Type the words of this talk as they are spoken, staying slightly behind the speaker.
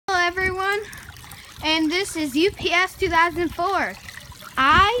and this is UPS 2004.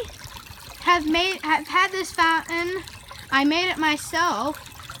 I have had this fountain. I made it myself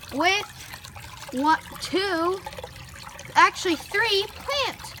with three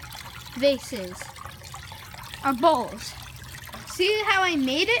plant vases or bowls. See how I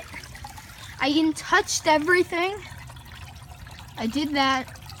made it? I even touched everything. I did that.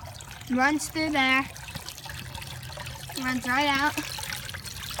 Runs through there. Runs right out.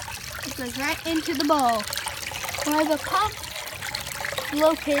 It goes right into the bowl. I have a pump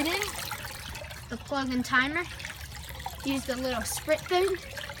located. The plug-in timer. Use the little sprit thing.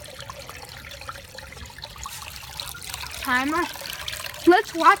 Timer.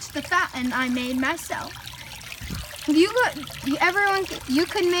 Let's watch the fountain I made myself. You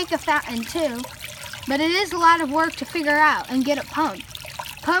could make a fountain too, but it is a lot of work to figure out and get it pumped.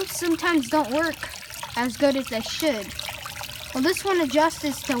 Pumps sometimes don't work as good as they should. Well, this one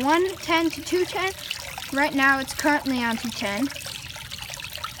adjusts to 110 to 210. Right now it's currently on 210.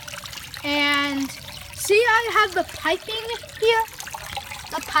 And see, I have the piping here.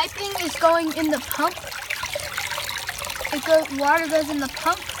 The piping is going in the pump. Water goes in the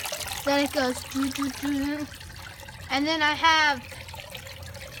pump, then it goes and then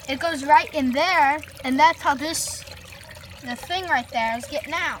it goes right in there, and that's how the thing right there is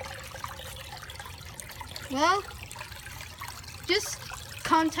getting out. Well, just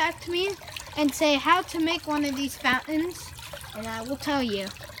contact me and say how to make one of these fountains, and I will tell you.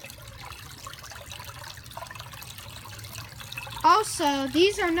 Also,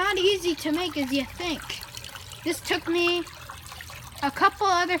 these are not easy to make as you think. This took me a couple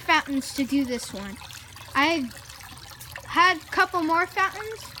other fountains to do this one. I had a couple more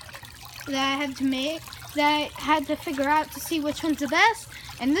fountains that I had to make, that I had to figure out to see which one's the best,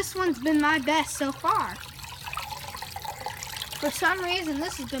 and this one's been my best so far. For some reason,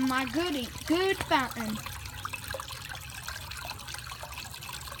 this has been my good fountain.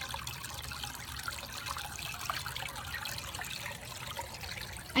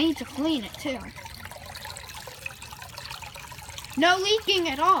 I need to clean it too. No leaking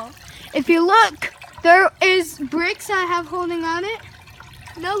at all. If you look, there is bricks I have holding on it.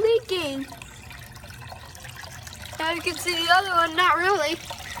 No leaking. Now you can see the other one, not really.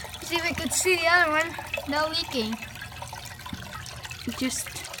 See if we can see the other one. No leaking. Just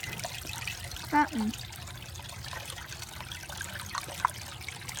fountain.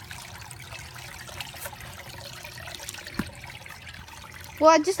 Well,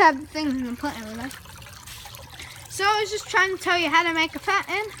 I just have the things in the plant over there. So I was just trying to tell you how to make a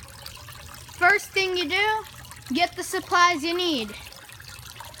fountain. First thing you do, get the supplies you need.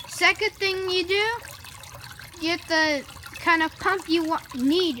 Second thing you do, get the kind of pump you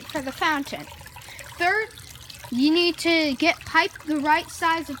need for the fountain. Third, you need to get the right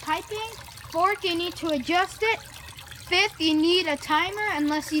size of piping. Fourth, you need to adjust it. Fifth, you need a timer.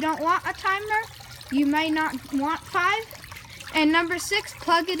 Unless you don't want a timer, you may not want 5. And number 6,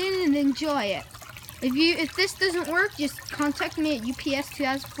 plug it in and enjoy it. If this doesn't work, just contact me at UPS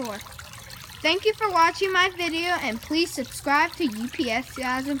 2004. Thank you for watching my video, and please subscribe to UPS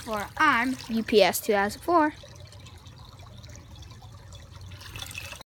 2004. I'm UPS 2004.